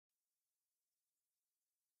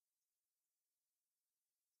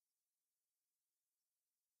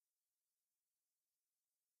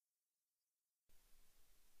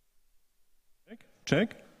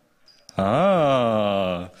check.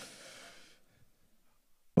 Ah.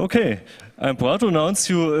 Okay, I'm proud to announce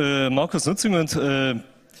you Markus Nutzinger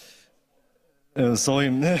and sorry.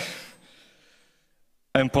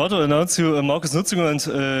 I'm proud to announce you Markus Nutzinger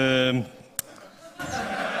and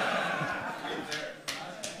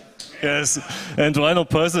yes, and Rainer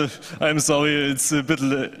Poisel. I'm sorry, it's a bit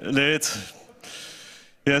late.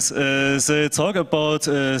 Yes, they talk about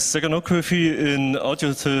steganography in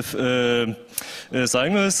auditive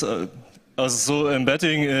signals, so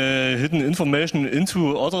embedding hidden information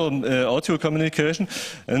into other audio communication.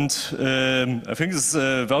 And I think this is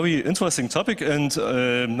a very interesting topic. And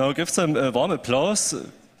now give them a warm applause.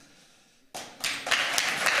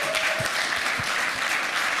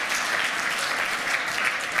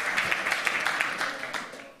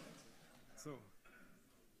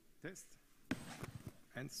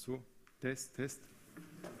 Test.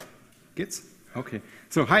 Geht's? Okay.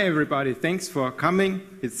 So hi everybody, thanks for coming.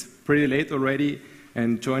 It's pretty late already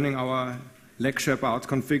and joining our lecture about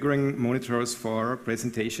configuring monitors for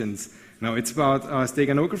presentations. Now it's about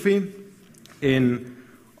steganography in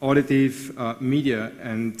auditive media,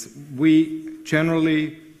 and we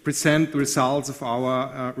generally present the results of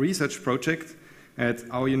our research project at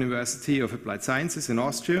our University of Applied Sciences in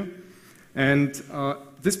Austria. And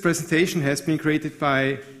this presentation has been created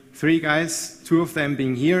by three guys, two of them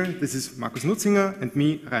being here. This is Markus Nutzinger and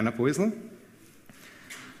me, Rainer Poisel.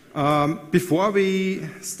 Before we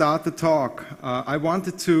start the talk, I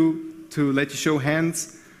wanted to let you show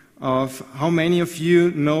hands of how many of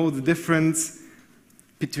you know the difference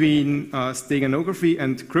between steganography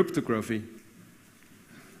and cryptography.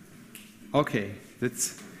 Okay,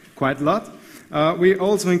 that's quite a lot. We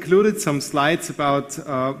also included some slides about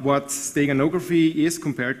what steganography is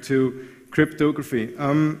compared to cryptography.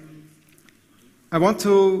 I want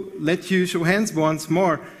to let you show hands once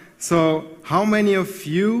more. So, how many of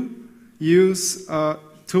you use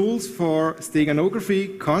tools for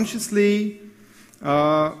steganography consciously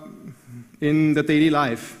in the daily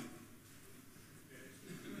life?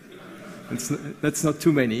 That's not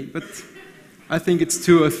too many, but I think it's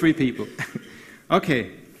 2 or 3 people.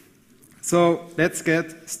 Okay, so let's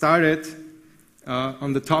get started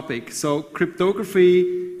on the topic. So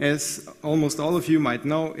cryptography, as almost all of you might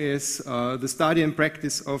know, is the study and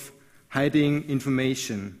practice of hiding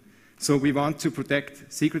information. So we want to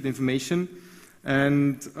protect secret information,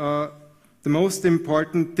 and the most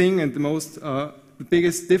important thing and the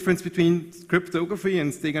biggest difference between cryptography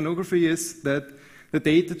and steganography is that the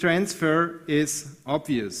data transfer is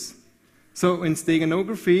obvious. So in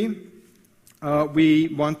steganography, we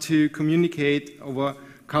want to communicate over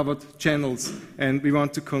covered channels, and we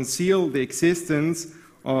want to conceal the existence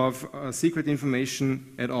of secret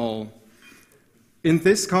information at all. In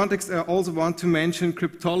this context, I also want to mention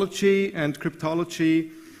cryptology, and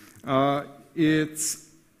cryptology, it's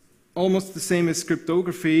almost the same as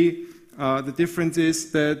cryptography. The difference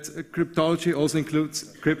is that cryptology also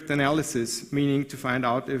includes cryptanalysis, meaning to find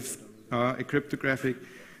out if a cryptographic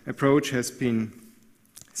approach has been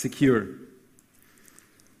secure.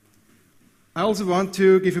 I also want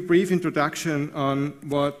to give a brief introduction on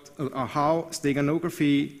how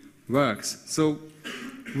steganography works. So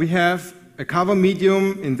we have a cover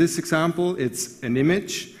medium. In this example, it's an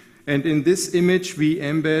image. And in this image, we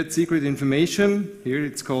embed secret information. Here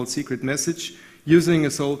it's called secret message, using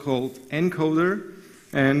a so-called encoder.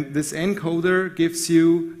 And this encoder gives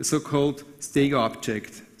you a so-called steg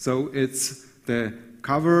object. So it's the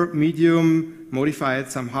cover medium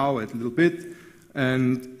modified somehow a little bit,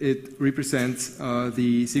 and it represents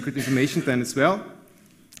the secret information then as well.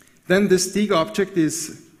 Then the steg object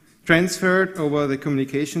is transferred over the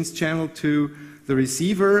communications channel to the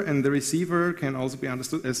receiver, and the receiver can also be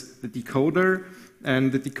understood as the decoder,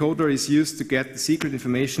 and the decoder is used to get the secret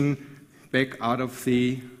information back out of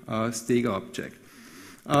the steg object.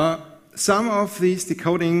 Some of these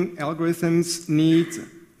decoding algorithms need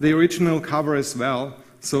the original cover as well,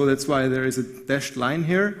 so that's why there is a dashed line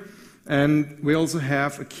here. And we also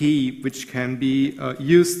have a key which can be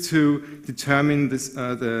used to determine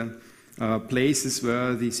the places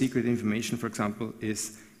where the secret information, for example,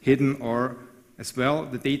 is hidden, or as well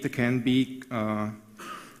the data can be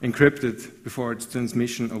encrypted before its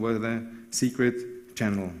transmission over the secret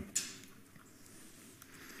channel.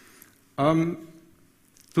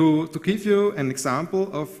 To give you an example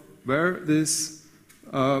of where this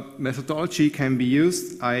methodology can be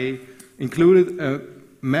used, I included a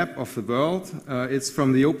map of the world. It's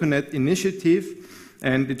from the OpenNet initiative,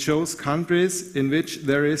 and it shows countries in which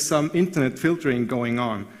there is some internet filtering going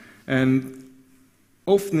on. And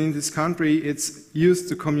often in this country, it's used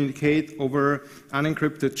to communicate over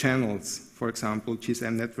unencrypted channels. for example,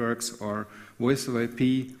 GSM networks or voice over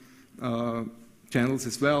IP channels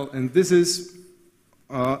as well. And this is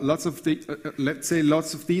lots of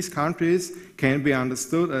these countries can be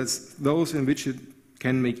understood as those in which it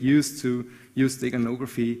can make use to use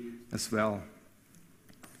steganography as well.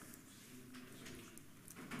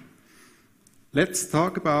 Let's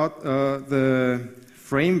talk about the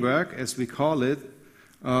framework, as we call it,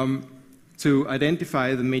 to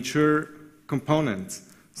identify the major components.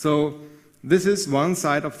 So this is one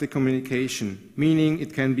side of the communication, meaning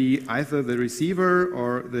it can be either the receiver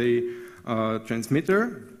or the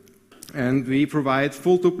transmitter, and we provide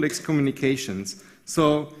full duplex communications.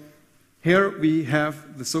 So here we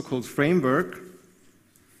have the so-called framework.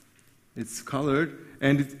 It's colored,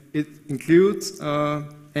 and it includes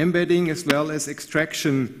embedding as well as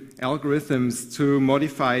extraction algorithms to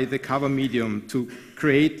modify the cover medium to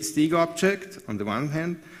create the Stego object on the one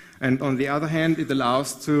hand, and on the other hand it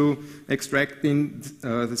allows to extract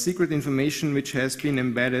the secret information which has been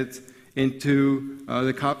embedded into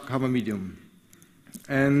the cover medium.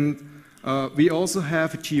 And we also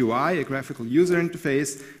have a GUI, a graphical user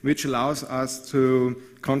interface, which allows us to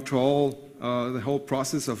control the whole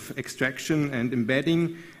process of extraction and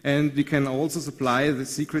embedding, and we can also supply the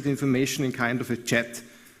secret information in kind of a chat.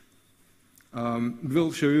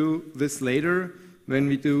 We'll show you this later when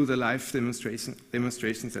we do the live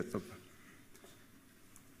demonstration setup.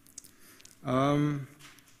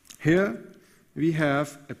 Here we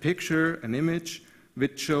have a picture, an image,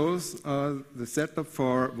 which shows the setup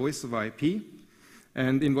for voice over IP.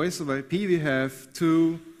 And in voice over IP we have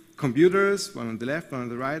two computers, one on the left, one on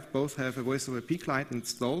the right. Both have a voice over IP client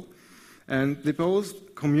installed. And they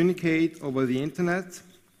both communicate over the internet.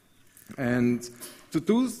 And to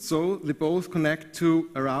do so, they both connect to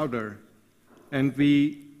a router. And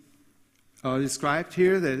we described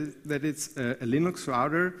here that it's a Linux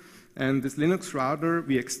router. And this Linux router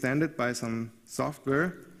we extended by some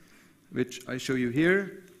software, which I show you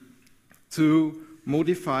here, to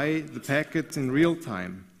modify the packets in real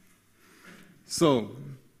time. So,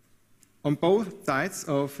 on both sides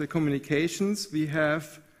of the communications, we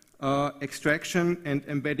have extraction and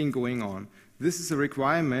embedding going on. This is a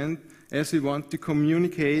requirement as we want to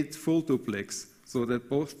communicate full duplex, so that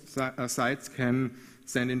both sides can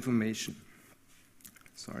send information.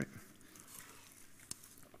 Sorry.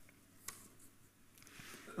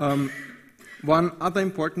 One other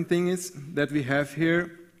important thing is that we have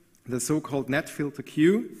here the so-called net filter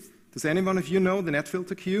queue. Does any one of you know the net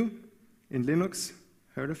filter queue in Linux?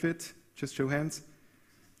 Heard of it? Just show hands.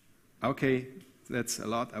 Okay, that's a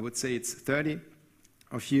lot. I would say it's 30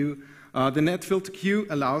 of you. The net filter queue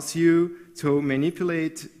allows you to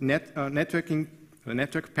manipulate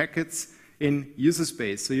network packets in user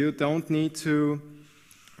space. So you don't need to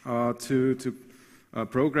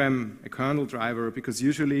program a kernel driver, because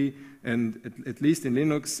usually, and at least in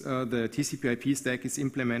Linux, the TCP/IP stack is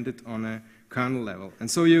implemented on a kernel level. And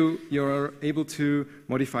so you're able to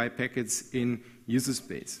modify packets in user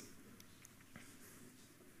space.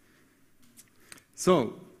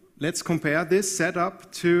 So let's compare this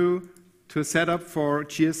setup to a setup for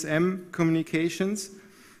GSM communications.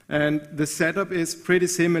 And the setup is pretty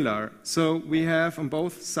similar. So we have on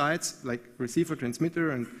both sides, like receiver,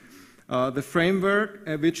 transmitter, and the framework,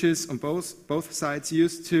 which is on both sides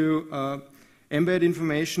used to embed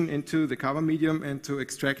information into the cover medium and to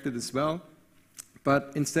extract it as well.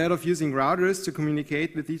 But instead of using routers to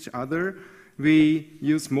communicate with each other, we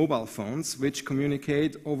use mobile phones, which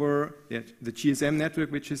communicate over the GSM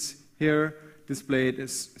network, which is here displayed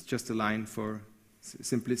as just a line for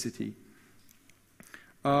simplicity.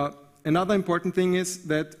 Another important thing is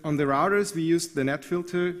that on the routers, we use the net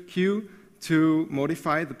filter queue to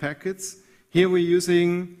modify the packets. Here we're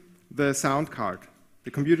using the sound card,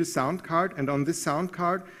 the computer sound card, and on this sound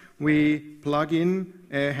card, we plug in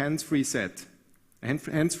a hands-free set. A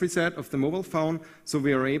hands-free set of the mobile phone, so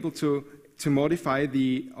we are able to modify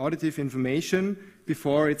the auditive information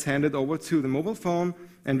before it's handed over to the mobile phone,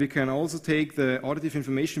 and we can also take the auditive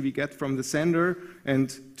information we get from the sender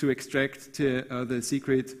and to extract the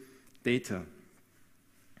secret data.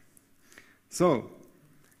 So,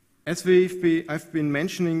 as I've been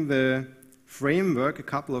mentioning the framework a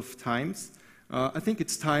couple of times, I think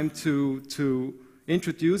it's time to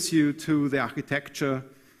introduce you to the architecture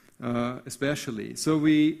especially. So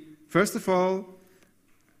first of all,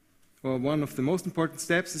 one of the most important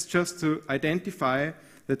steps is just to identify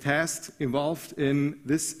the tasks involved in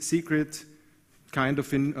this secret kind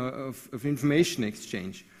of information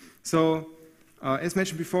exchange. So, as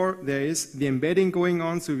mentioned before, there is the embedding going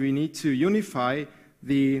on, so we need to unify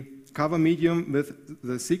the cover medium with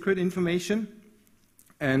the secret information.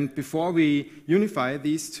 And before we unify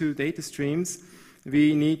these two data streams,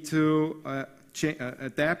 we need to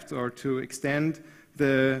adapt or to extend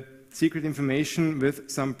the secret information with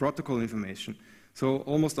some protocol information. So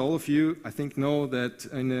almost all of you, I think, know that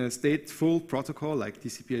in a stateful protocol like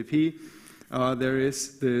TCP/IP, there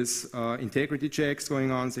is this integrity checks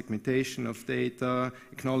going on, segmentation of data,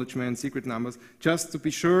 acknowledgement, secret numbers, just to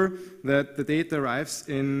be sure that the data arrives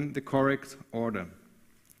in the correct order.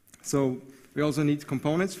 So we also need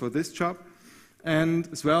components for this job. And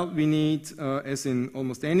as well, we need, as in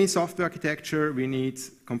almost any software architecture, we need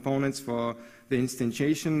components for the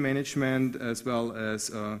instantiation management as well as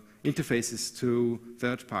interfaces to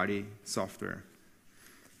third-party software.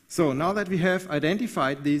 So now that we have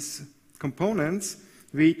identified these components,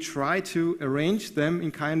 we try to arrange them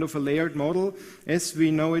in kind of a layered model as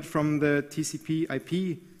we know it from the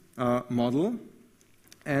TCP/IP model.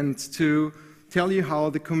 And to tell you how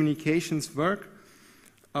the communications work,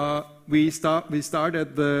 we start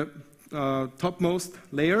at the topmost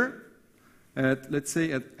layer, let's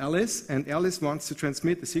say at Alice, and Alice wants to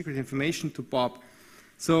transmit the secret information to Bob.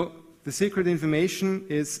 So the secret information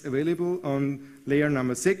is available on layer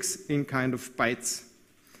number 6 in kind of bytes.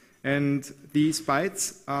 And these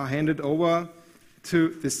bytes are handed over to,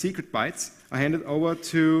 the secret bytes are handed over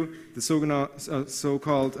to the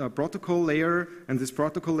so-called protocol layer, and this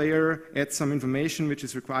protocol layer adds some information which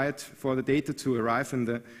is required for the data to arrive in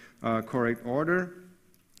the correct order.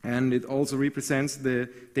 And it also represents the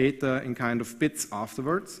data in kind of bits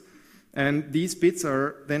afterwards. And these bits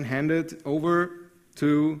are then handed over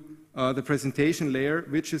to the presentation layer,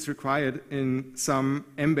 which is required in some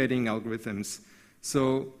embedding algorithms.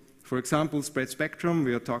 So, for example, spread spectrum,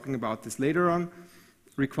 we are talking about this later on,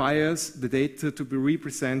 requires the data to be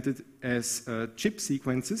represented as chip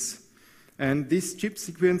sequences. And these chip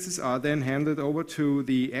sequences are then handed over to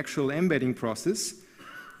the actual embedding process.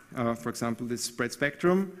 For example, this spread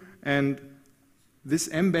spectrum, and this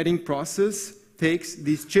embedding process takes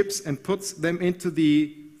these chips and puts them into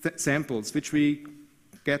the samples, which we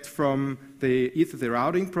get from either the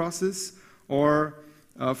routing process or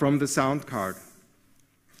from the sound card.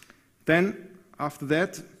 Then, after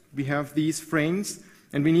that, we have these frames,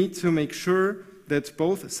 and we need to make sure that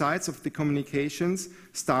both sides of the communications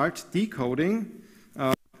start decoding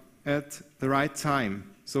at the right time.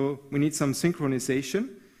 So we need some synchronization.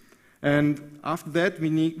 And after that,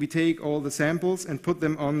 we take all the samples and put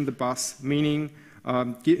them on the bus, meaning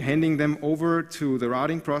handing them over to the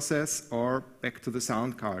routing process or back to the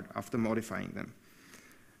sound card after modifying them.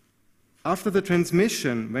 After the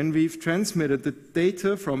transmission, when we've transmitted the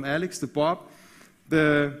data from Alex to Bob,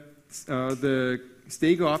 the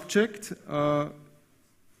Stego object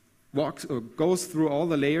goes through all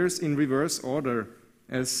the layers in reverse order,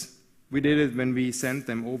 as we did it when we sent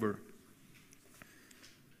them over.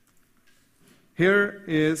 Here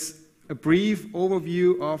is a brief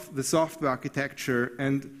overview of the software architecture,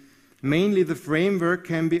 and mainly the framework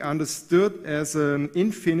can be understood as an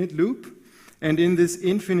infinite loop. And in this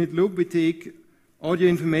infinite loop, we take audio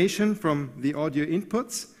information from the audio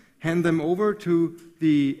inputs, hand them over to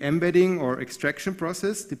the embedding or extraction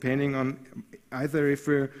process, depending on either if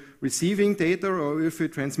we're receiving data or if we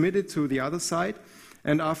transmit it to the other side.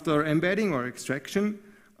 And after embedding or extraction,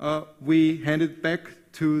 we hand it back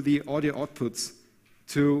to the audio outputs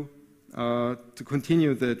to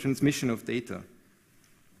continue the transmission of data.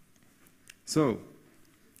 So,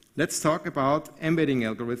 let's talk about embedding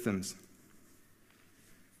algorithms.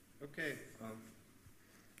 Okay.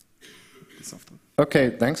 Okay,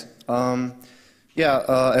 thanks.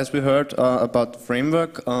 As we heard about the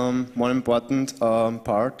framework, one important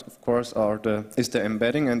part, of course, is the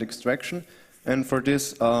embedding and extraction. And for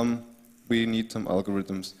this, we need some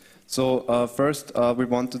algorithms. So first, we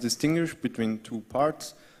want to distinguish between two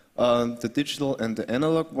parts, the digital and the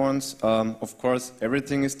analog ones. Of course,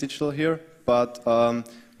 everything is digital here, but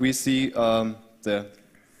we see the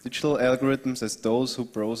digital algorithms as those who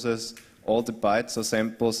process all the bytes or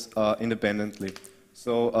samples independently.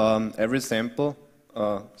 So every sample,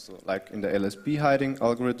 so like in the LSB hiding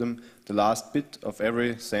algorithm, the last bit of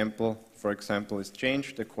every sample, for example, is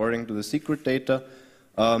changed according to the secret data,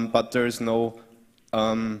 but there is no,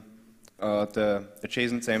 the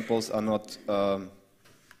adjacent samples are not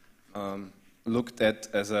looked at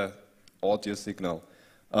as an audio signal.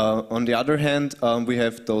 On the other hand, we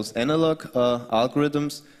have those analog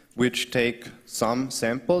algorithms which take some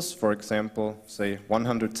samples, for example, say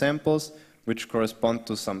 100 samples, which correspond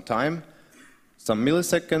to some time, some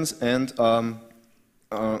milliseconds, and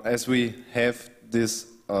as we have this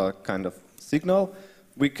kind of signal,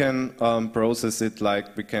 we can process it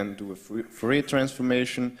like we can do a Fourier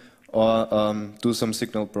transformation, or do some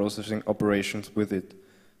signal processing operations with it.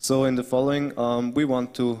 So in the following, we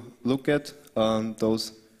want to look at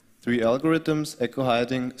those three algorithms: echo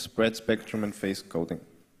hiding, spread spectrum, and phase coding.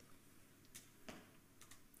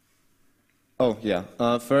 Oh yeah,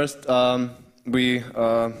 first I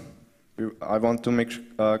want to make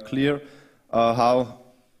clear how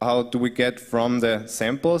do we get from the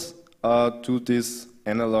samples to this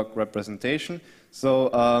analog representation.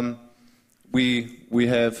 So we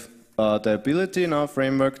have the ability in our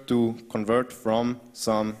framework to convert from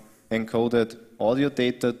some encoded audio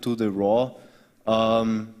data to the raw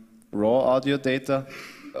audio data.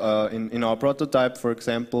 In our prototype, for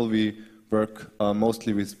example, we work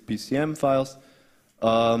mostly with PCM files,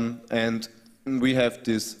 and we have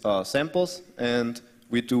these samples, and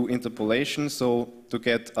we do interpolation, so to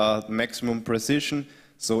get maximum precision,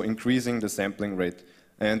 so increasing the sampling rate.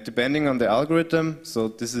 And depending on the algorithm, so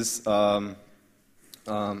this is why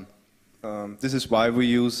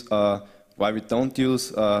we don't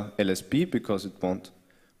use LSP, because it won't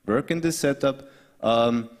work in this setup.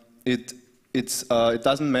 It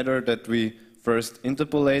doesn't matter that we first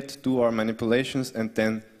interpolate, do our manipulations, and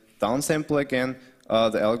then downsample again.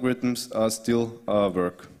 The algorithms still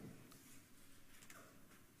work.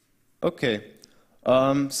 Okay,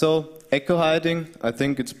 so echo hiding, I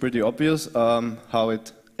think it's pretty obvious how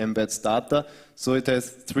it embeds data. So it has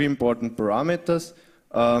three important parameters.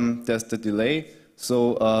 There's the delay.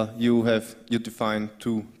 So you define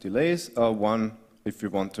two delays, one if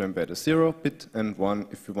you want to embed a 0-bit and one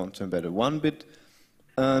if you want to embed a 1-bit.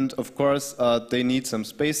 And of course, they need some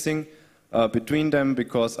spacing between them,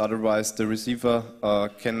 because otherwise the receiver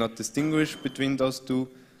cannot distinguish between those two.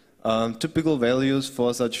 Typical values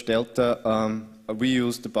for such delta, we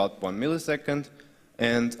used about 1 millisecond,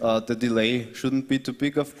 and the delay shouldn't be too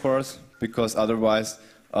big, of course, because otherwise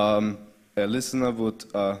a listener would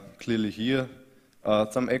clearly hear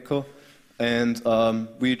some echo. And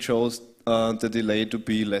we chose the delay to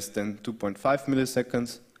be less than 2.5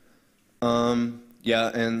 milliseconds.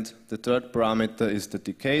 Yeah, and the third parameter is the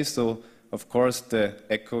decay. So, of course, the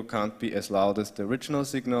echo can't be as loud as the original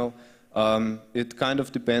signal. It kind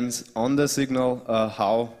of depends on the signal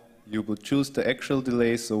how you would choose the actual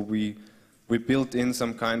delay. So we built in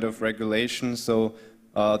some kind of regulation. So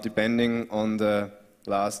depending on the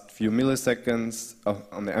last few milliseconds,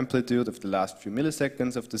 on the amplitude of the last few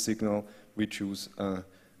milliseconds of the signal, we choose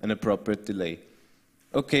an appropriate delay.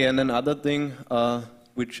 Okay, and another thing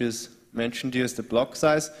which is mentioned here is the block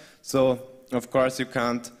size. So, of course, you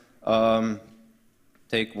can't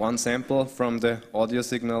take one sample from the audio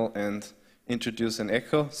signal and introduce an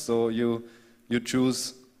echo. So you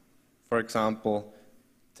choose, for example,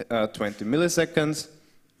 20 milliseconds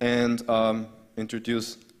and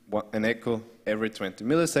introduce an echo every 20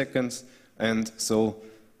 milliseconds. And so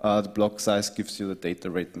the block size gives you the data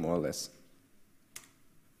rate more or less.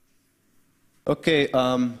 Okay,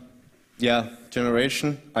 yeah,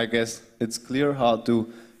 generation. I guess it's clear how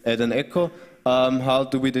to add an echo. How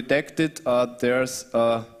do we detect it? There's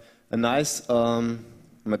a nice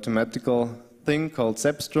mathematical thing called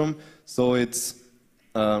Cepstrum. So it's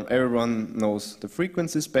everyone knows the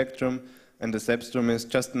frequency spectrum, and the Cepstrum is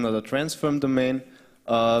just another transform domain.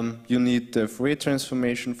 You need the Fourier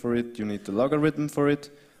transformation for it. You need the logarithm for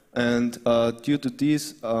it, and due to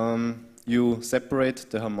these, you separate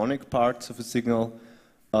the harmonic parts of a signal.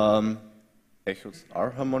 Echoes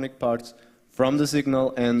are harmonic parts from the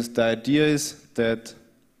signal, and the idea is that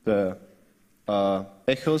the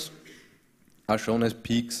echoes are shown as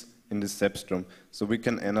peaks in the Cepstrum, so we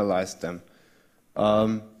can analyze them.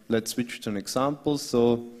 Let's switch to an example.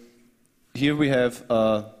 So here we have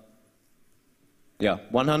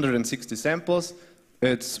 160 samples.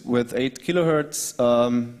 It's with 8 kilohertz.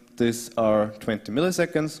 These are 20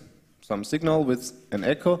 milliseconds, some signal with an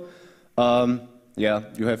echo. Yeah,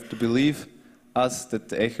 you have to believe us that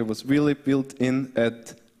the echo was really built in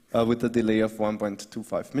at with a delay of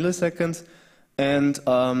 1.25 milliseconds. And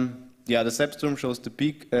yeah, the Cepstrum shows the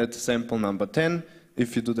peak at sample number 10.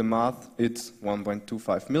 If you do the math, it's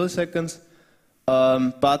 1.25 milliseconds.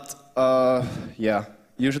 Yeah,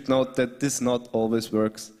 you should note that this not always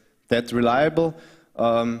works that reliable.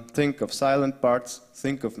 Think of silent parts,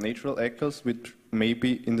 think of natural echoes, which may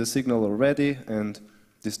be in the signal already and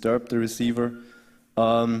disturb the receiver.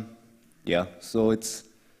 Yeah, so it's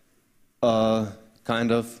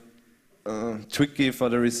kind of tricky for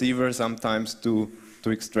the receiver sometimes to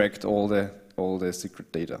extract all the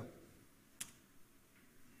secret data.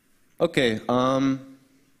 Okay,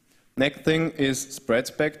 next thing is spread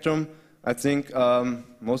spectrum. I think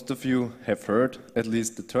most of you have heard at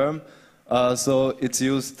least the term. So it's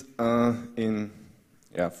used in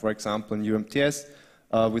yeah, for example, in UMTS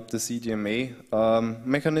with the CDMA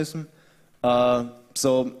mechanism.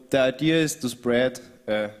 So the idea is to spread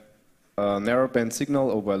a narrowband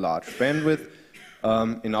signal over a large bandwidth.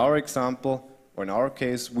 In our example, or in our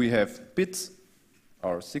case, we have bits,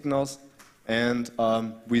 our signals, and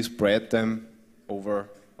we spread them over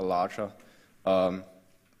a larger, or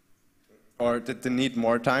that they need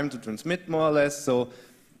more time to transmit, more or less. So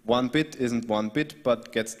 1 bit isn't 1 bit,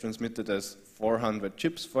 but gets transmitted as 400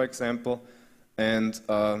 chips, for example. And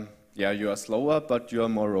yeah, you are slower, but you are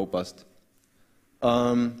more robust.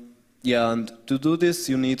 Yeah, and to do this,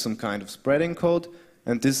 you need some kind of spreading code.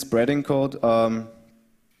 And this spreading code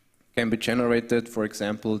can be generated, for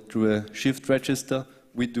example, through a shift register.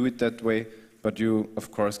 We do it that way, but you, of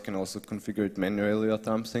course, can also configure it manually or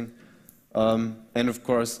something. And of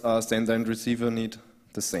course, sender and receiver need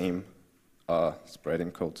the same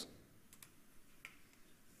spreading codes.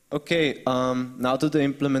 Okay, now to the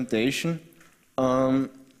implementation.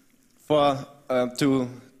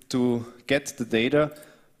 To get the data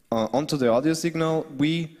onto the audio signal,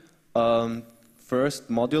 we first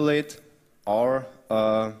modulate our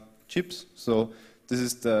chips. So this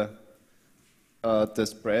is the already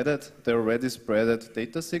spreaded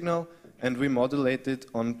data signal, and we modulate it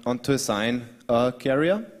onto a sine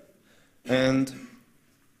carrier. And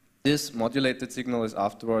this modulated signal is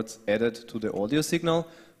afterwards added to the audio signal.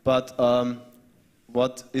 But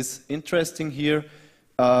what is interesting here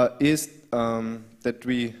is that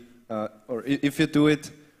we, or if you do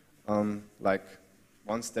it like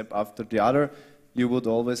one step after the other, you would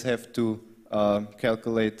always have to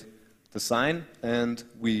calculate the sine, and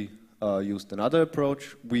we used another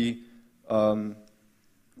approach. We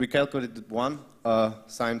calculated one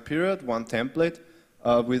sine period, one template,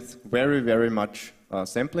 with very, very much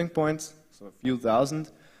sampling points, so a few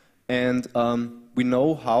thousand, and we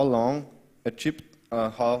know how long a chip,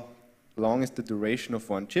 how long is the duration of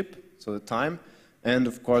one chip, so the time, and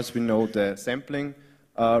of course we know the sampling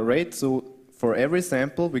rate. So for every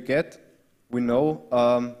sample we get, we know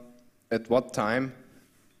at what time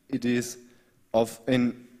it is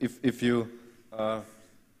if you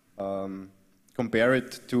compare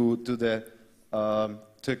it to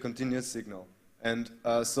a continuous signal, and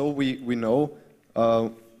so we know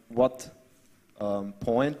what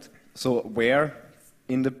point, so where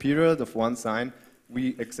in the period of one sine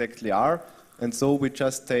we exactly are, and so we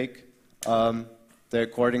just take the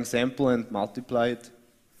according sample and multiply it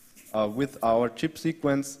with our chip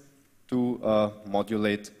sequence to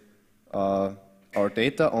modulate our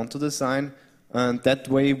data onto the sine, and that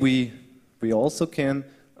way we also can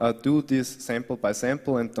do this sample by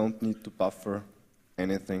sample and don't need to buffer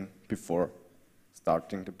anything before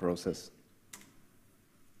starting the process.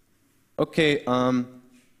 Okay,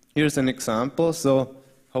 here's an example. So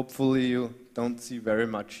hopefully you don't see very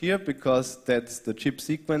much here because that's the chip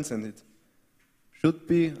sequence and it should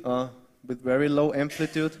be with very low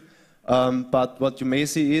amplitude. But what you may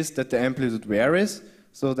see is that the amplitude varies.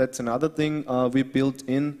 So that's another thing we built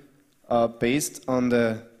in based on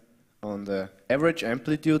the average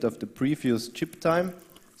amplitude of the previous chip time.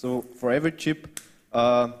 So for every chip,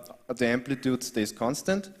 the amplitude stays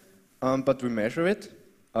constant, but we measure it,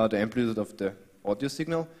 the amplitude of the audio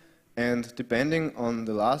signal, and depending on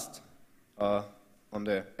the on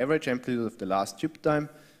the average amplitude of the last chip time,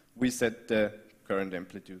 we set the current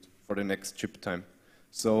amplitude for the next chip time.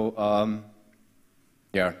 So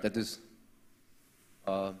yeah, that is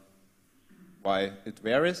why it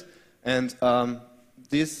varies, and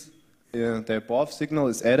the above signal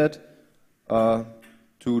is added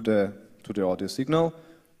to the audio signal.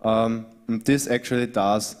 And this actually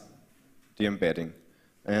does the embedding,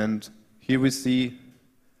 and here we see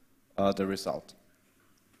the result.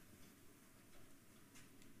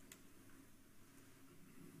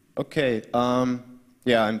 Okay,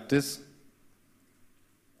 yeah, and this.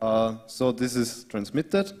 So this is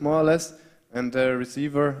transmitted more or less, and the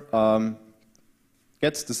receiver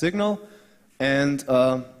gets the signal, and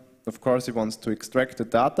of course he wants to extract the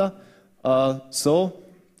data. So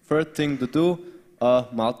first thing to do,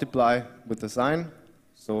 multiply with the sine,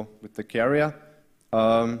 so with the carrier,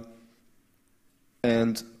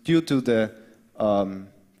 and due to the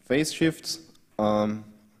phase shifts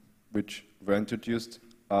which were introduced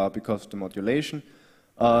because of the modulation,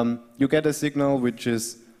 you get a signal which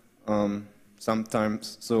is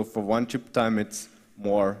sometimes, so for one chip time it's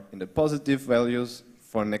more in the positive values,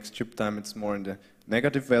 for next chip time it's more in the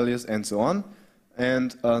negative values, and so on.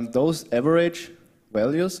 And those average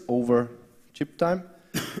values over chip time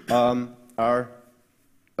are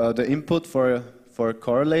the input for a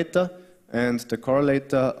correlator, and the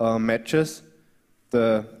correlator matches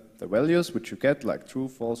the the values which you get, like true,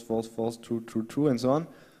 false, false, false, true, true, true, and so on,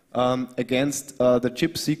 against the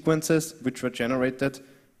chip sequences which were generated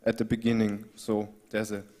at the beginning. So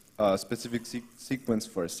there's a specific sequence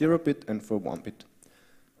for a 0-bit and for a 1-bit.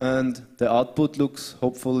 And the output looks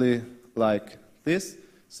hopefully like this.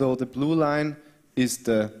 So the blue line is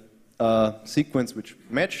the sequence which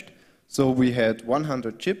matched. So we had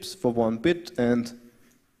 100 chips for 1 bit and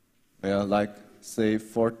like say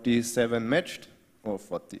 47 matched, or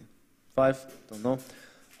 45, don't know,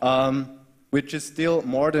 which is still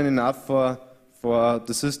more than enough for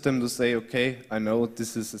the system to say, okay, I know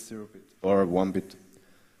this is a 0-bit or a 1-bit.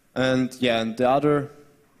 And yeah, and the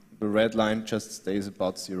red line just stays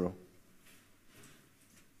about 0.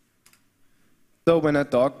 So when I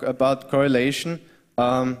talk about correlation,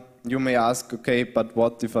 you may ask, okay, but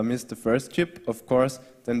what if I miss the first chip? Of course,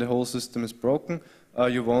 then the whole system is broken.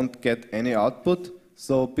 You won't get any output.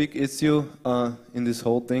 So big issue in this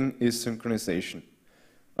whole thing is synchronization.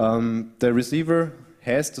 The receiver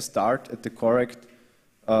has to start at the correct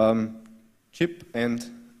chip, and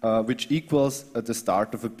which equals at the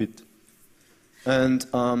start of a bit. And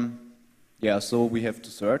yeah, so we have to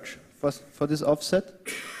search for this offset.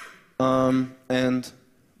 And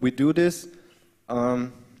we do this.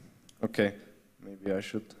 Okay, maybe I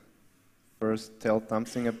should first tell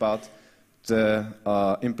something about the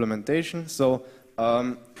implementation. So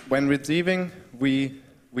when receiving, we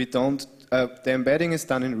don't. The embedding is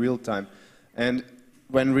done in real time, and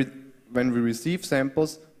when we receive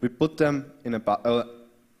samples, we put them in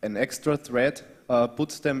an extra thread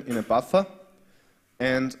puts them in a buffer,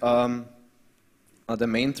 and the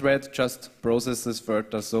main thread just processes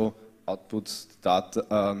further, so outputs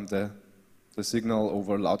the signal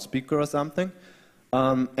over loudspeaker or something.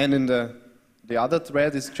 And in the other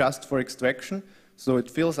thread is just for extraction, so it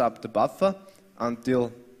fills up the buffer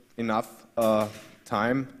until enough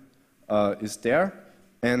time is there,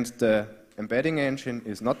 and the embedding engine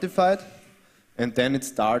is notified, and then it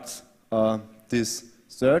starts this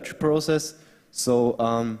search process. So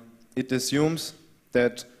it assumes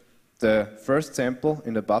that the first sample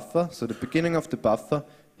in the buffer, so the beginning of the buffer,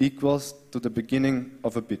 equals to the beginning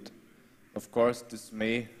of a bit. Of course, this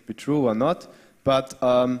may be true or not, but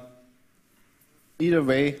either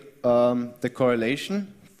way, the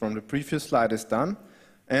correlation from the previous slide is done,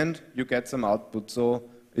 and you get some output. So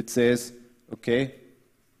it says, okay,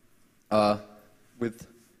 with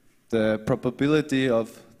the probability of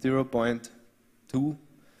 0.2,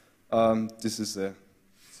 this is a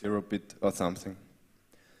 0-bit or something.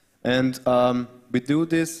 And we do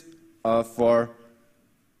this for,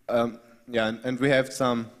 yeah, and we have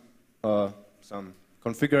some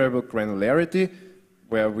configurable granularity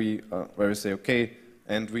where we say, okay,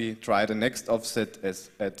 and we try the next offset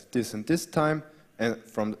at this and this time, and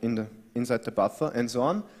from inside the buffer, and so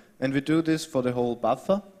on. And we do this for the whole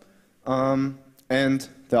buffer, and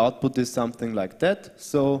the output is something like that.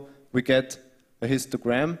 So we get a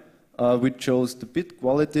histogram which shows the bit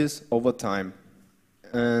qualities over time,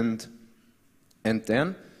 and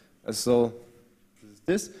then so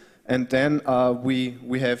this, and then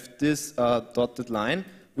we have this dotted line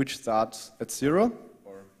which starts at 0,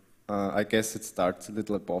 or I guess it starts a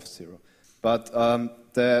little above 0. But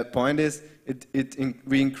the point is,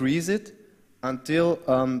 we increase it until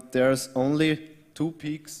there's only 2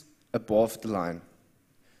 peaks above the line.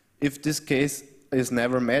 If this case is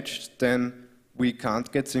never matched, then we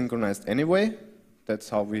can't get synchronized anyway. That's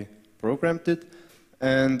how we programmed it.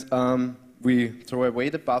 And we throw away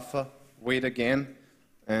the buffer, wait again,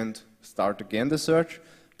 and start again the search.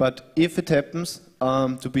 But if it happens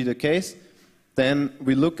to be the case, then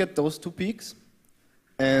we look at those 2 peaks,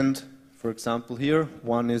 and for example here,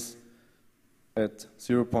 one is at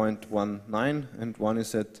 0.19 and one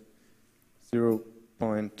is at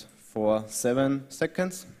 0.47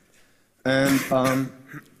 seconds. And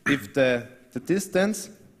if the distance,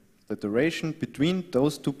 the duration between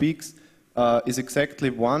those 2 peaks is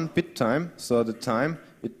exactly 1 bit time, so the time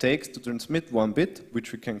it takes to transmit 1 bit,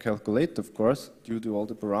 which we can calculate, of course, due to all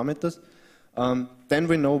the parameters, then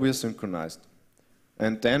we know we're synchronized.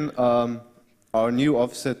 And then our new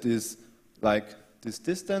offset is like this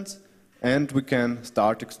distance, and we can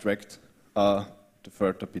start extract the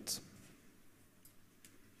further bits.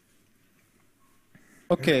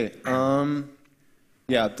 Okay,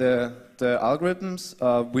 yeah, the algorithms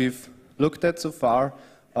we've looked at so far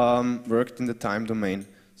worked in the time domain.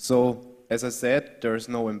 So, as I said, there is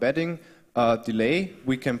no embedding delay.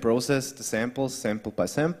 We can process the samples sample by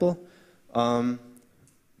sample.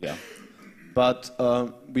 Yeah, but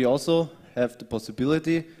we also have the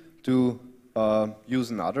possibility to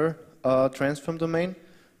use another transform domain.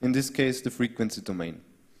 In this case, the frequency domain.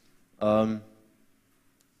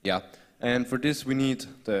 Yeah, and for this we need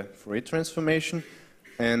the Fourier transformation,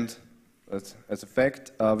 and as a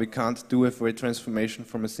fact, we can't do a Fourier transformation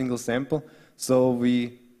from a single sample, so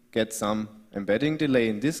we get some embedding delay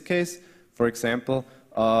in this case. For example,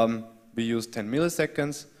 we use 10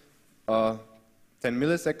 milliseconds, 10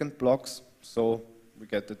 millisecond blocks, so we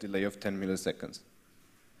get the delay of 10 milliseconds.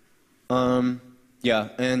 Yeah,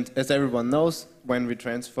 and as everyone knows, when we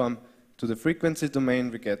transform to the frequency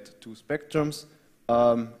domain, we get two spectrums.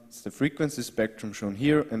 It's the frequency spectrum shown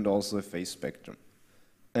here and also a phase spectrum.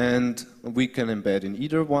 And we can embed in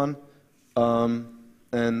either one.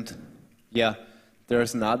 And yeah,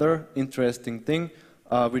 there's another interesting thing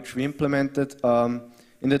which we implemented.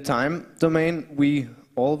 In the time domain, we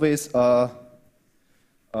always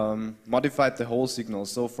modified the whole signal.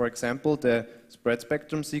 So for example, the spread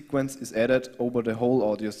spectrum sequence is added over the whole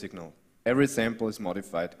audio signal. Every sample is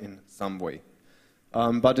modified in some way.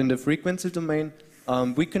 But in the frequency domain,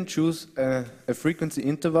 we can choose a frequency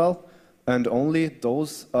interval, and only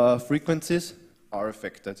those frequencies are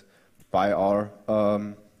affected by our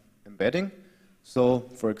embedding. So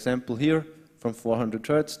for example here, from 400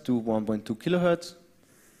 Hz to 1.2 kilohertz.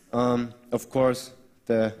 Of course,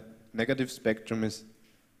 the negative spectrum is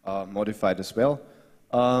modified as well.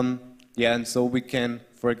 Yeah, and so we can,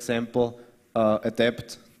 for example,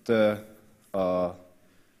 adapt the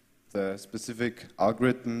specific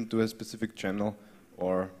algorithm to a specific channel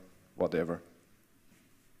or whatever.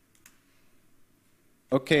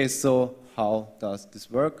 Okay, so how does this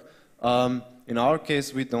work? In our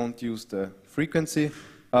case, we don't use the frequency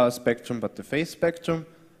spectrum, but the phase spectrum.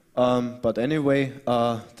 But anyway,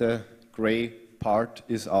 the gray part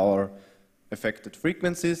is our affected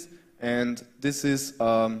frequencies, and this is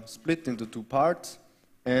split into two parts.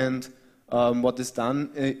 And what is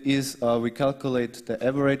done is we calculate the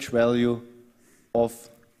average value of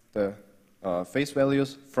the phase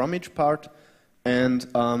values from each part, and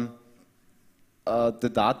the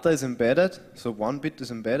data is embedded, so one bit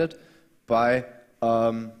is embedded by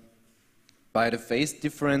the phase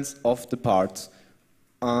difference of the parts.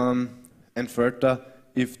 And further,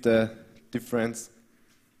 if the difference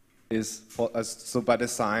is, so by the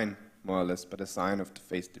sign, more or less, by the sign of the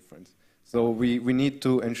phase difference. So we need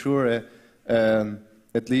to ensure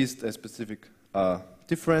at least a specific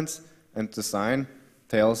difference, and the sign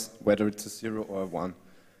tells whether it's a 0 or a 1.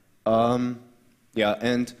 Yeah,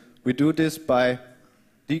 and we do this by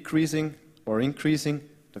decreasing or increasing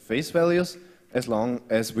the phase values as long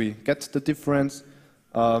as we get the difference.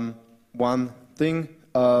 One thing,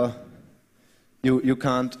 you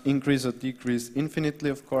can't increase or decrease infinitely,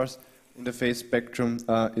 of course. In the phase spectrum,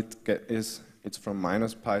 it's from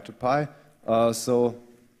minus pi to pi, so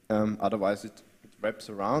otherwise it wraps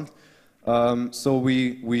around. So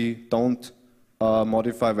we don't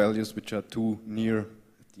modify values which are too near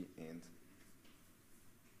at the end.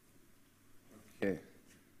 Okay.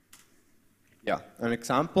 Yeah, an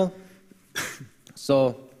example.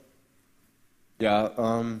 So, yeah,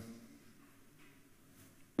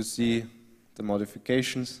 you see the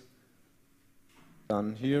modifications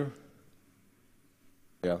done here.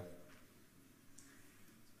 Yeah.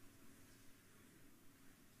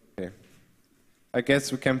 Okay. I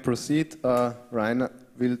guess we can proceed. Rainer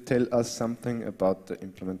will tell us something about the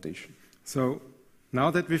implementation. So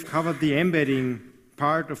now that we've covered the embedding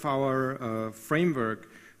part of our framework,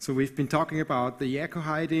 so we've been talking about the echo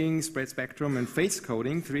hiding, spread spectrum, and phase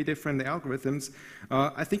coding, 3 different algorithms.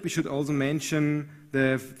 I think we should also mention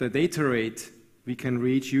the data rate we can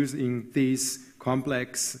reach using these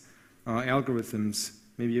complex algorithms.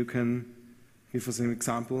 Maybe you can give us an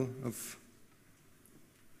example of...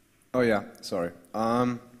 Oh yeah, sorry.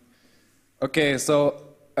 Okay, so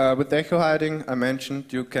with echo hiding, I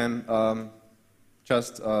mentioned you can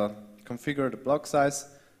just configure the block size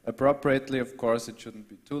appropriately. Of course, it shouldn't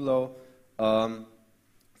be too low.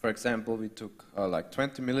 For example, we took like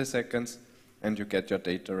 20 milliseconds, and you get your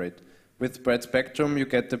data rate. With spread spectrum, you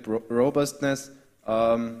get the robustness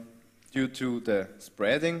due to the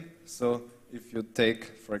spreading. So if you take,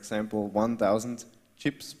 for example, 1,000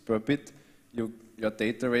 chips per bit, your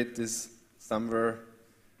data rate is somewhere,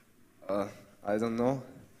 I don't know,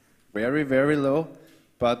 very, very low,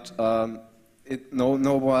 but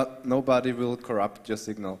nobody will corrupt your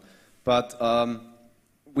signal. But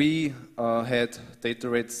we had data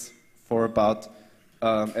rates for about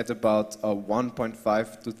at about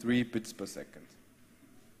 1.5 to 3 bits per second.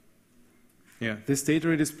 Yeah, this data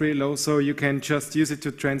rate is pretty low, so you can just use it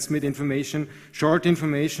to transmit information, short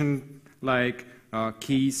information like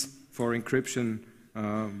keys for encryption,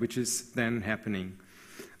 which is then happening.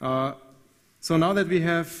 So now that we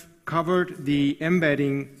have covered the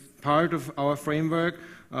embedding part of our framework.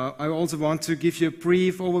 I also want to give you a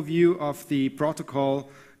brief overview of the protocol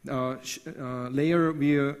layer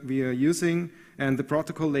we are using. And the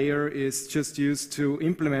protocol layer is just used to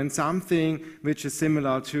implement something which is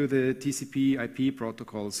similar to the TCP/IP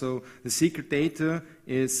protocol. So the secret data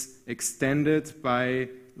is extended by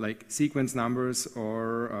like sequence numbers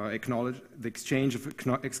or the exchange of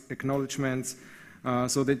acknowledgements,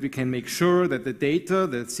 so that we can make sure that the data,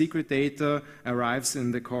 the secret data, arrives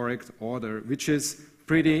in the correct order, which is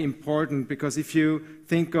pretty important because if you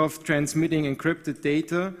think of transmitting encrypted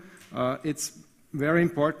data, it's very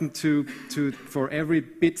important for every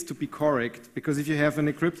bit to be correct, because if you have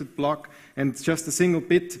an encrypted block and just a single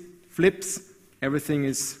bit flips, everything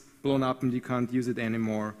is blown up and you can't use it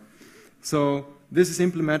anymore. So this is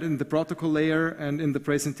implemented in the protocol layer, and in the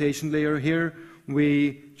presentation layer here,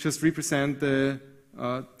 we just represent the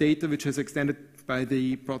data which is extended by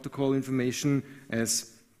the protocol information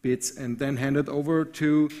as bits and then handed over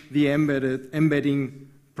to the embedding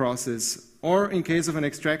process. Or in case of an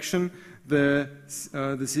extraction, the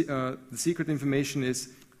secret information is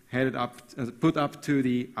headed up, put up to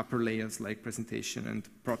the upper layers like presentation and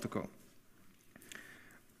protocol.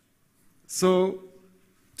 So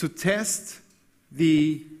to test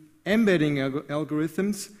the embedding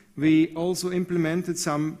algorithms, we also implemented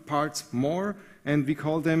some parts more, and we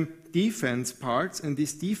call them defense parts. And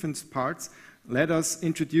these defense parts let us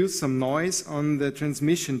introduce some noise on the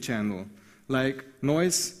transmission channel, like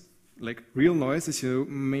noise, like real noise, as you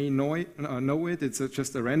may know it. It's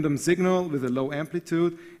just a random signal with a low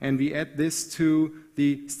amplitude, and we add this to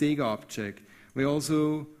the Stega object. We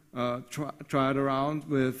also tried around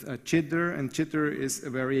with jitter, and jitter is a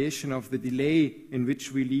variation of the delay in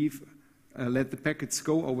which we let the packets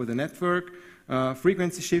go over the network.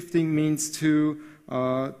 Frequency shifting means to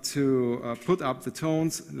put up the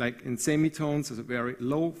tones, like in semitones, so very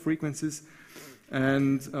low frequencies.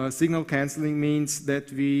 And signal canceling means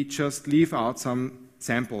that we just leave out some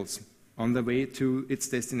samples on the way to its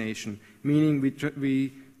destination, meaning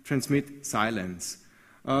we transmit silence.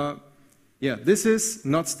 Yeah, this is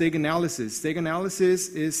not steganalysis.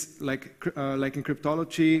 Steganalysis is like in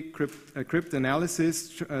cryptology,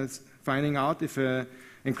 cryptanalysis, finding out if an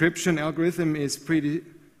encryption algorithm is pretty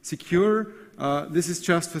secure. This is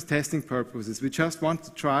just for testing purposes. We just want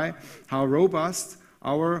to try how robust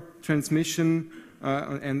our transmission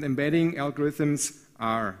and embedding algorithms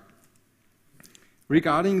are.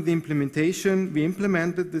 Regarding the implementation, we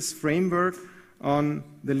implemented this framework on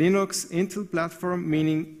the Linux Intel platform,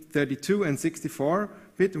 meaning 32 and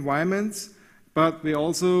 64-bit environments, but we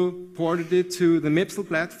also ported it to the MIPSL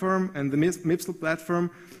platform, and the MIPSL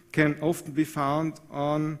platform can often be found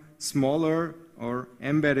on smaller or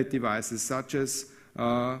embedded devices, such as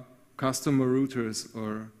customer routers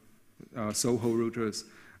or Soho routers,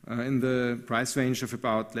 in the price range of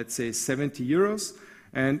about, let's say, 70 euros.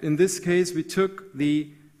 And in this case, we took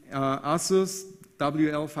the Asus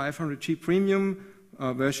WL500G Premium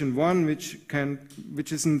version 1, which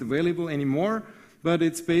isn't available anymore, but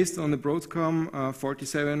it's based on the Broadcom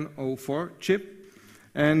 4704 chip.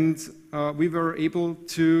 And we were able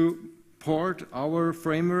to port our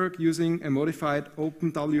framework using a modified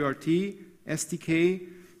OpenWRT SDK.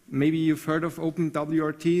 Maybe you've heard of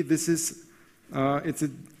OpenWRT. This is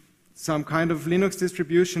some kind of Linux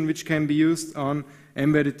distribution which can be used on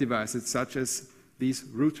embedded devices, such as these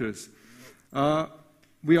routers.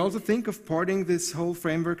 We also think of porting this whole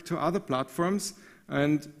framework to other platforms,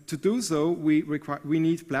 and to do so, we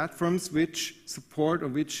need platforms which support or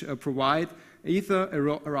which provide either a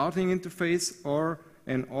routing interface or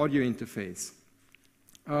an audio interface.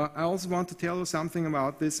 I also want to tell you something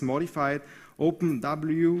about this modified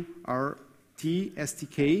OpenWRT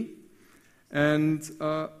SDK. And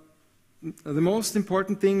the most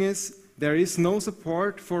important thing is there is no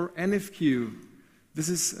support for NFQ. This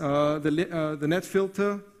is the net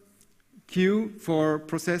filter queue for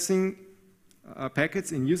processing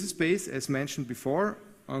packets in user space, as mentioned before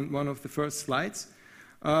on one of the first slides.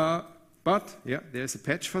 But yeah, there's a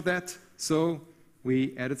patch for that. So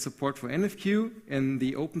we added support for NFQ in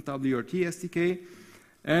the OpenWRT SDK.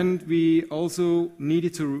 And we also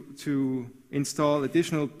needed to install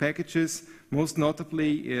additional packages. Most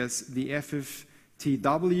notably is the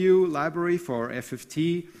FFTW library for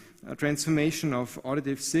FFT transformation of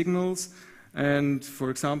auditive signals, and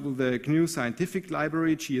for example the GNU Scientific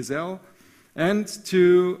Library, GSL. And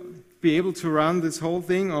to be able to run this whole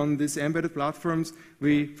thing on these embedded platforms,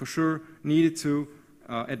 we for sure needed to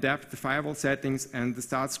adapt the firewall settings and the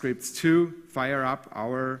start scripts to fire up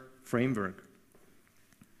our framework.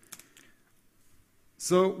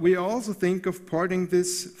 So we also think of porting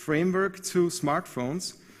this framework to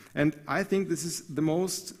smartphones, And I think this is the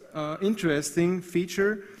most interesting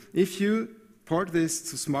feature. If you port this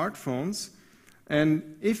to smartphones,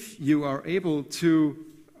 and if you are able to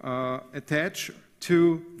attach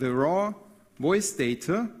to the raw voice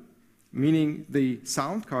data, meaning the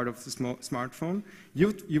sound card of the smartphone,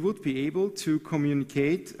 you would be able to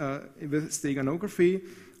communicate with steganography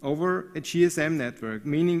over a GSM network,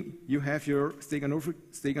 meaning you have your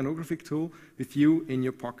steganographic tool with you in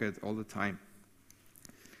your pocket all the time.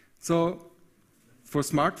 So for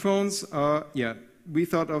smartphones, we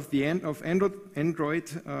thought of the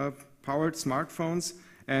Android-powered smartphones,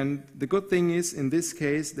 and the good thing is, in this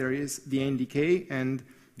case, there is the NDK, and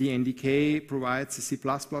the NDK provides a C++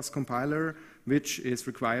 compiler, which is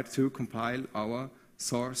required to compile our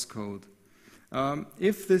source code.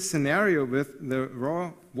 If this scenario with the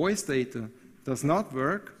raw voice data does not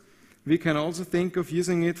work, we can also think of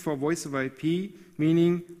using it for voice over IP,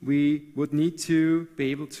 meaning we would need to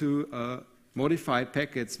be able to modify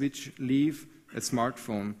packets which leave a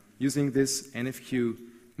smartphone using this NFQ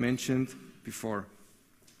mentioned before.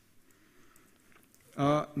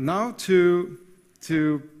 Now to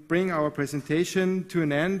bring our presentation to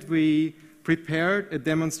an end, we prepared a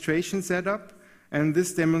demonstration setup, and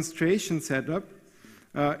this demonstration setup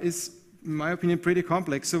is, in my opinion, pretty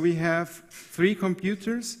complex. So we have 3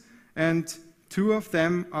 computers, and 2 of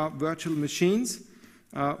them are virtual machines.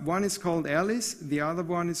 One is called Alice, the other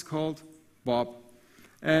one is called Bob.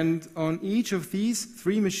 And on each of these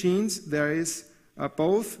 3 machines, there is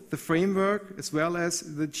both the framework as well as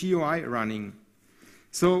the GUI running.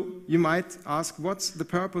 So you might ask, what's the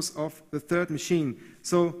purpose of the 3rd machine?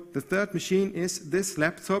 So the 3rd machine is this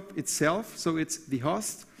laptop itself, so it's the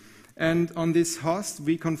host. And on this host,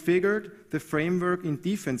 we configured the framework in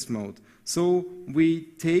defense mode. So we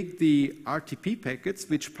take the RTP packets,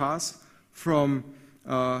 which pass from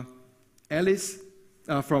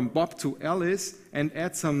from Bob to Alice, and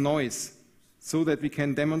add some noise so that we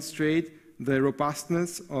can demonstrate the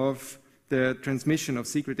robustness of the transmission of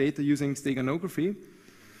secret data using steganography.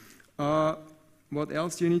 What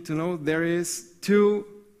else do you need to know? There is 2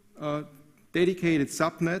 dedicated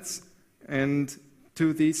subnets, and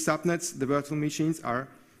to these subnets, the virtual machines are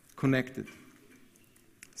connected.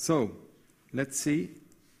 So, let's see.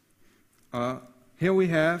 Here we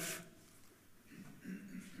have,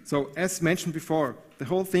 so as mentioned before, the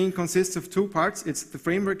whole thing consists of 2 parts. It's the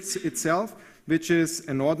framework itself, which is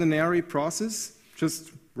an ordinary process,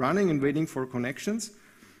 just running and waiting for connections.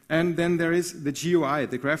 And then there is the GUI,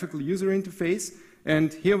 the graphical user interface,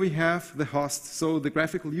 and here we have the host. So the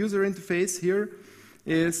graphical user interface here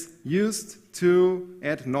is used to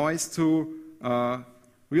add noise to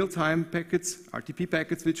real-time packets, RTP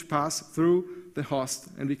packets, which pass through the host.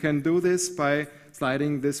 And we can do this by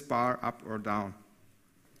sliding this bar up or down.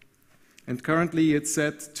 And currently it's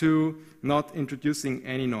set to not introducing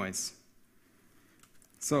any noise.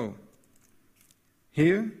 So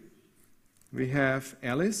here we have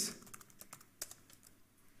Alice.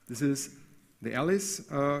 This is the Alice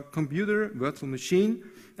computer, virtual machine.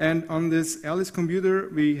 And on this Alice computer,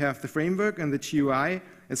 we have the framework and the GUI,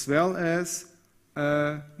 as well as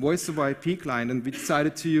a voice over IP client. And we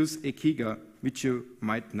decided to use Ekiga, which you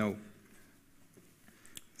might know.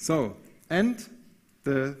 So, and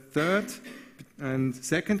the 3rd and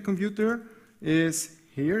 2nd computer is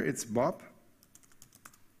here. It's Bob.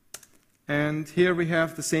 And here we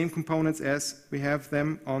have the same components as we have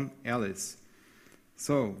them on Alice.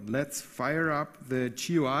 So let's fire up the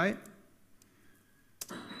GUI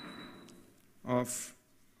of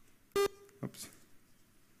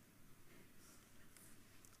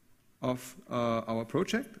our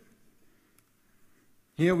project.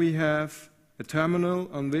 Here we have a terminal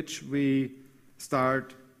on which we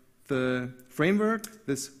start the framework,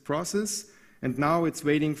 this process, and now it's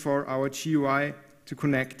waiting for our GUI to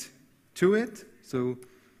connect to it. So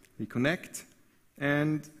we connect,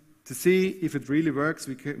 and to see if it really works,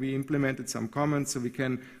 we implemented some comments, so we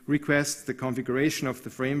can request the configuration of the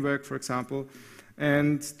framework, for example.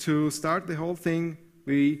 And to start the whole thing,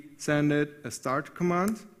 we send it a start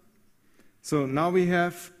command. So now we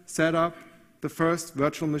have set up the first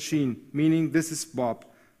virtual machine, meaning this is Bob.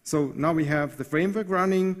 So now we have the framework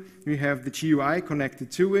running, we have the GUI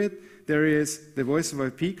connected to it, there is the voice over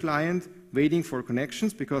IP client waiting for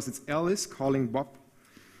connections because it's Alice calling Bob.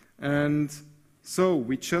 And so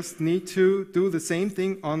we just need to do the same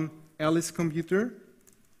thing on Alice computer.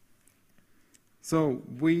 So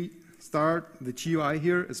we start the GUI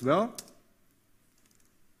here as well.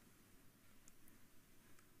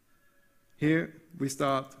 Here we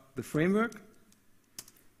start the framework.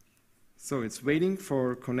 So it's waiting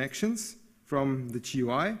for connections from the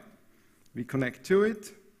GUI. We connect to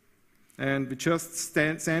it. and we just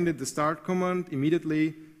send it the start command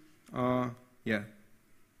immediately. Yeah,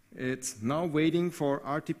 it's now waiting for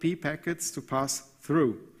RTP packets to pass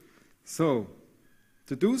through. So,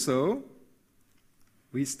 to do so,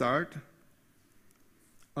 we start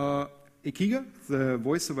Ikiga, the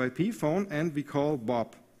voice over IP phone, and we call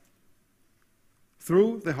Bob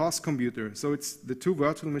through the host computer. So it's the two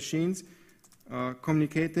virtual machines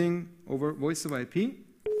communicating over voice over IP.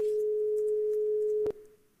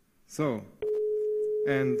 So,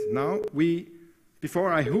 and now before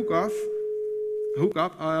I hook up,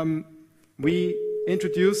 we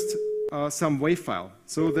introduced some WAV file,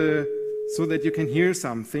 so that you can hear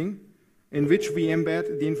something in which we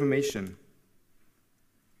embed the information.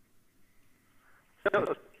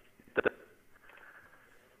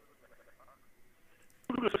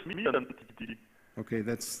 Okay,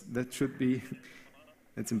 that should be.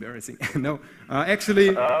 That's embarrassing. No,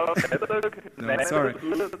 actually, no, sorry.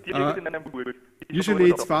 Usually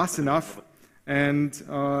it's fast enough, and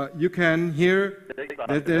you can hear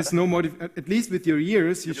that there's no at least with your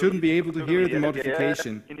ears, you shouldn't be able to hear the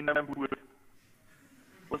modification.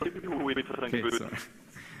 Okay, sorry.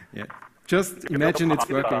 Yeah, just imagine it's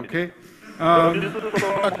working. Okay.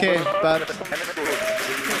 Okay, but.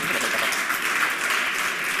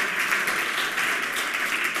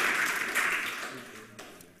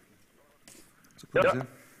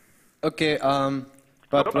 Okay,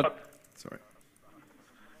 but sorry.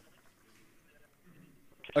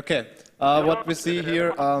 Okay, what we see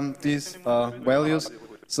here, these values.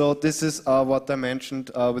 So this is what I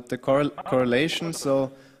mentioned with the correlation.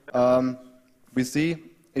 So we see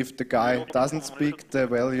if the guy doesn't speak, the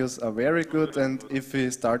values are very good, and if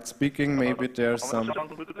he starts speaking, maybe there's some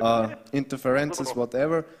interferences,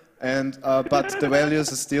 whatever. And but the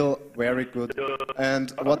values are still very good.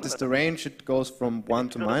 And what is the range? It goes from 1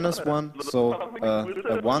 to -1. So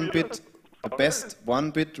a 1 bit, the best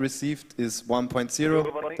 1 bit received is 1.0.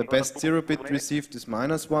 The best 0 bit received is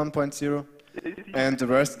 -1.0. And the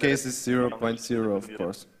worst case is 0.0, of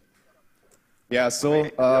course. Yeah.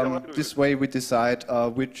 So this way we decide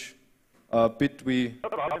which bit we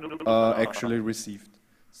actually received.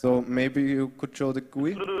 So maybe you could show the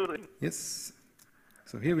GUI. Yes.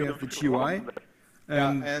 So here we have the GUI,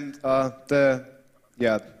 and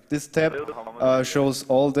this tab shows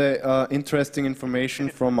all the interesting information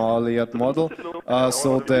from our layered model.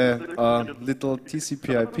 So the little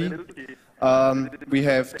TCP/IP, we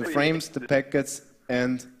have the frames, the packets,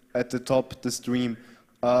 and at the top the stream.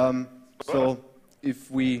 So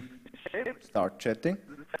if we start chatting,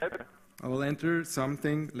 I will enter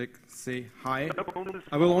something like, say, hi.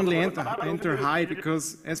 I will only enter hi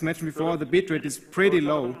because, as mentioned before, the bitrate is pretty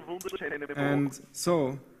low. And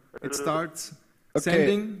so it starts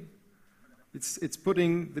sending, it's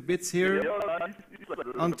putting the bits here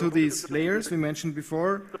onto these layers we mentioned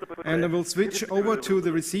before, and I will switch over to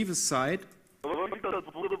the receiver side.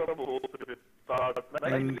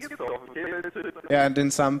 And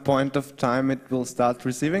in some point of time it will start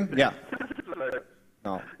receiving. Yeah.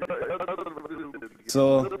 No.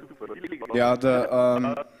 So, yeah,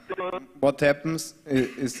 what happens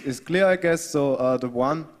is clear, I guess. So the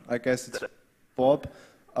one, I guess it's Bob.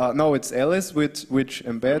 No, it's Alice, which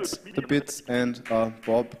embeds the bits, and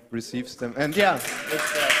Bob receives them. And yeah,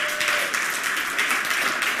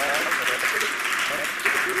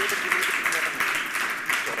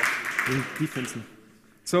 defense.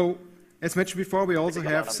 So, as mentioned before, we also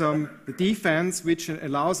have the defense, which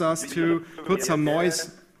allows us to put some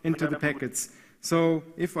noise into the packets. So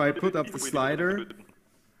if I put up the slider,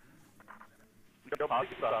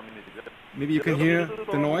 maybe you can hear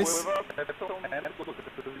the noise.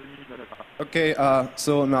 Okay,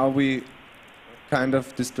 so now we kind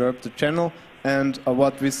of disturb the channel, and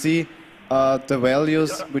what we see, the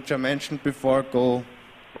values which I mentioned before go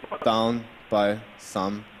down by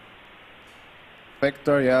some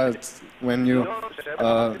factor. Yeah, it's when you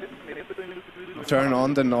turn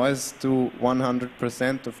on the noise to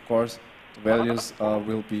 100%, of course, the values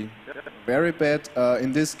will be very bad.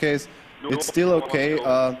 In this case, it's still okay.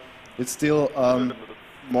 It's still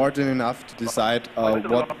more than enough to decide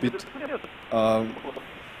what bit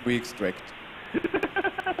we extract.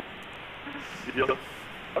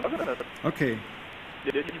 Okay.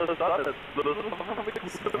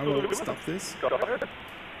 So I will stop this.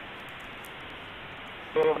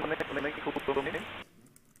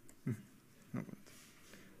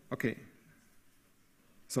 Okay.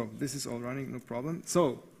 So this is all running, no problem.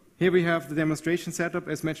 So here we have the demonstration setup,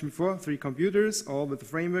 as mentioned before, 3 computers, all with the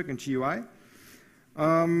framework and GUI.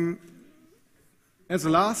 As a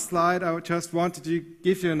last slide, I just wanted to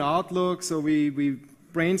give you an outlook. So we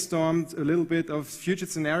brainstormed a little bit of future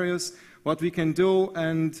scenarios. what we can do,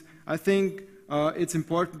 and I think it's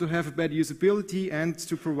important to have a better usability and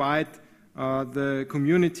to provide the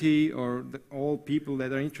community or all people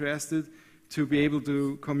that are interested to be able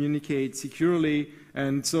to communicate securely.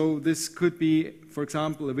 And so this could be, for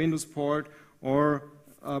example, a Windows port or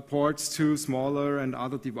ports to smaller and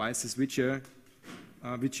other devices which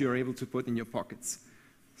you're able to put in your pockets.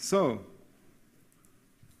 So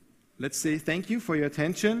let's say thank you for your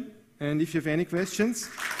attention, and if you have any questions.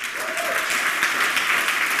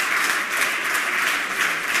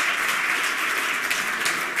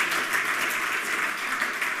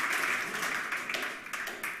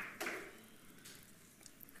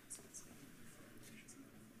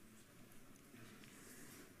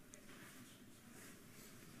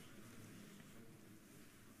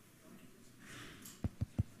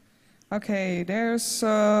 Okay, there's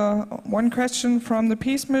one question from the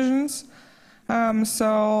peace missions.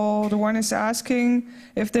 So the one is asking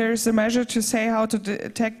if there's a measure to say how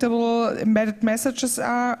detectable embedded messages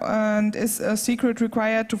are, and is a secret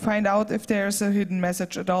required to find out if there's a hidden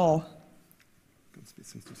message at all?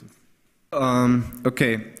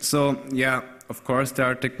 Okay, so yeah, of course there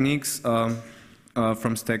are techniques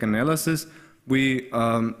from stack analysis. We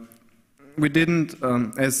didn't,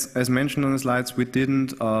 as mentioned on the slides, we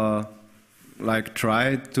didn't like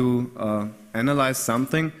try to analyze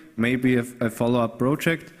something, maybe a follow-up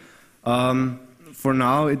project. For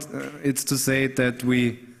now, it's to say that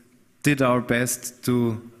we did our best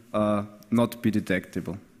to not be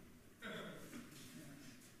detectable.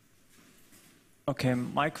 Okay,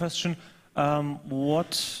 my question,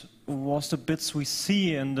 what was the bits we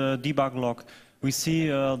see in the debug log? We see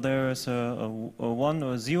there is a 1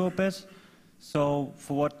 or a 0 bit. So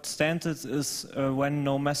for what standard is when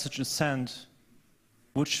no message is sent?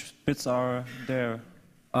 Which bits are there?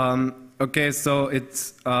 Okay, so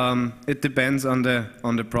it depends on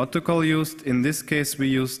the protocol used. In this case, we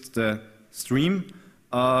used the stream,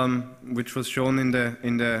 which was shown in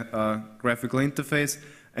the graphical interface.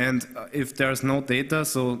 And if there's no data,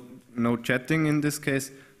 so no chatting in this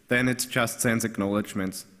case, then it just sends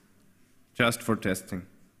acknowledgements, just for testing.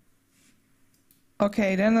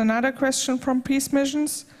 Okay, then another question from Peace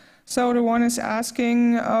Missions. So the one is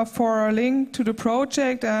asking for a link to the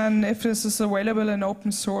project and if this is available in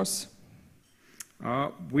open source.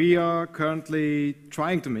 We are currently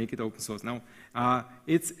trying to make it open source. Now,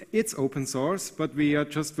 it's open source, but we are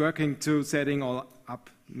just working to setting all up,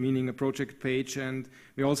 meaning a project page, and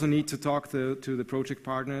we also need to talk to the project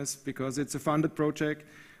partners because it's a funded project,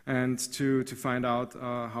 and to find out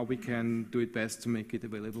how we can do it best to make it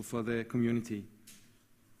available for the community.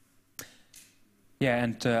 Yeah,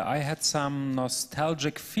 and I had some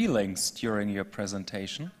nostalgic feelings during your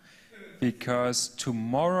presentation, because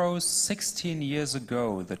tomorrow, 16 years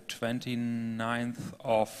ago, the 29th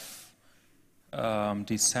of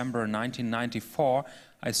December 1994,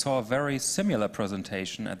 I saw a very similar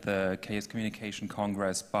presentation at the Chaos Communication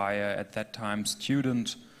Congress by, at that time,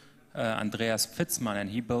 student Andreas Fitzmann,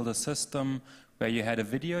 and he built a system where you had a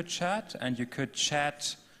video chat and you could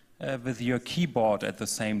chat with your keyboard at the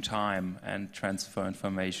same time and transfer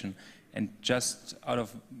information. And just out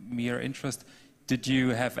of mere interest, did you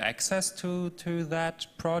have access to that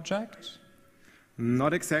project?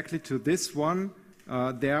 Not exactly to this one.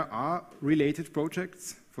 There are related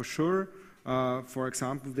projects, for sure. For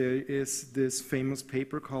example, there is this famous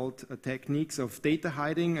paper called Techniques of Data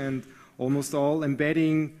Hiding, and almost all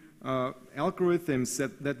embedding algorithms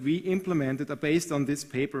that we implemented are based on this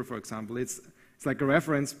paper, for example. It's like a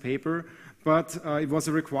reference paper, but it was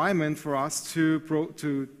a requirement for us to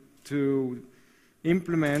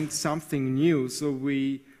implement something new. So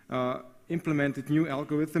we implemented new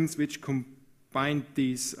algorithms which combined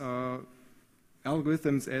these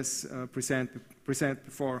algorithms as present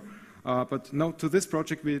before. But no, to this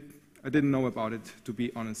project, I didn't know about it, to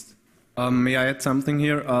be honest. May I add something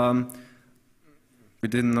here? We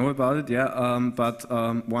didn't know about it, yeah. But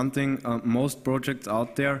one thing, most projects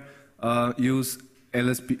out there still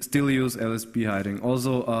use LSB hiding.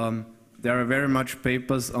 Also, there are very much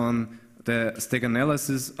papers on the stack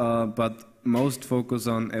analysis, but most focus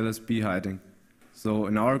on LSB hiding. So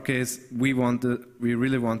in our case, we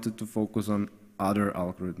really wanted to focus on other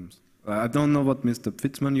algorithms. I don't know what Mr.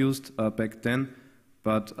 Fitzmann used back then,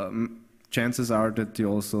 but chances are that he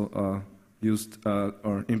also used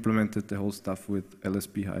or implemented the whole stuff with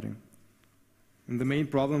LSB hiding. And the main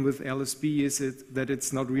problem with LSB is that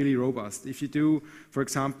it's not really robust. If you do, for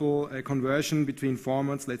example, a conversion between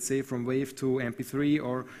formats, let's say from WAV to MP3,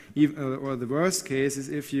 or the worst case is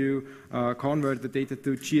if you convert the data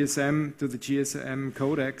to GSM, to the GSM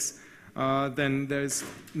codecs, then there's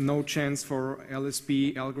no chance for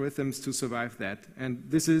LSB algorithms to survive that. And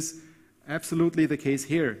this is absolutely the case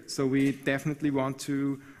here. So we definitely want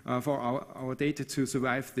to, for our data to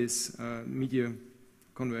survive this media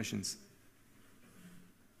conversions.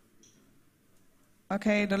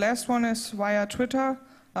 Okay, the last one is via Twitter.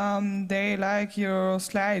 They like your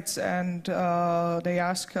slides and they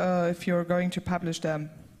ask if you're going to publish them.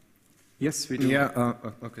 Yes, we do. Yeah,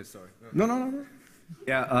 okay, sorry. No.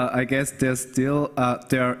 Yeah, I guess they're still,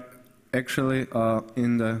 they're actually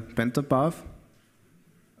in the pentapath.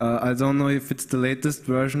 I don't know if it's the latest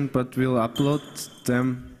version, but we'll upload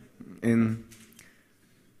them in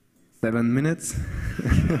 7 minutes.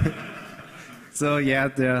 So yeah,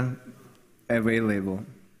 they're available.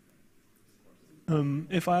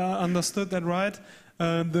 If I understood that right,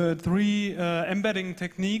 the three embedding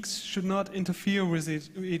techniques should not interfere with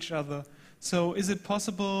each other. So is it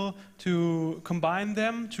possible to combine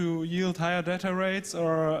them to yield higher data rates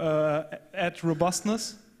or add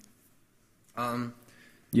robustness?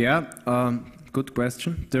 Good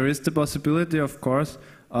question. There is the possibility, of course.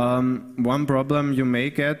 One problem you may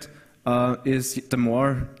get is the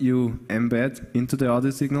more you embed into the audio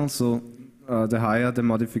signal, so the higher the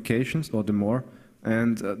modifications, or the more,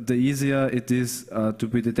 and the easier it is to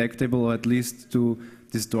be detectable, or at least to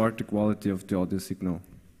distort the quality of the audio signal.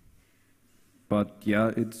 But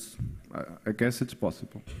yeah, I guess it's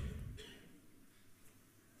possible.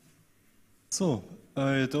 So,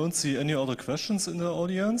 I don't see any other questions in the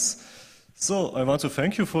audience. So, I want to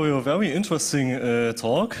thank you for your very interesting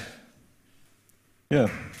talk. Yeah.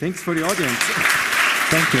 Thanks for the audience.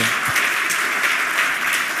 Thank you.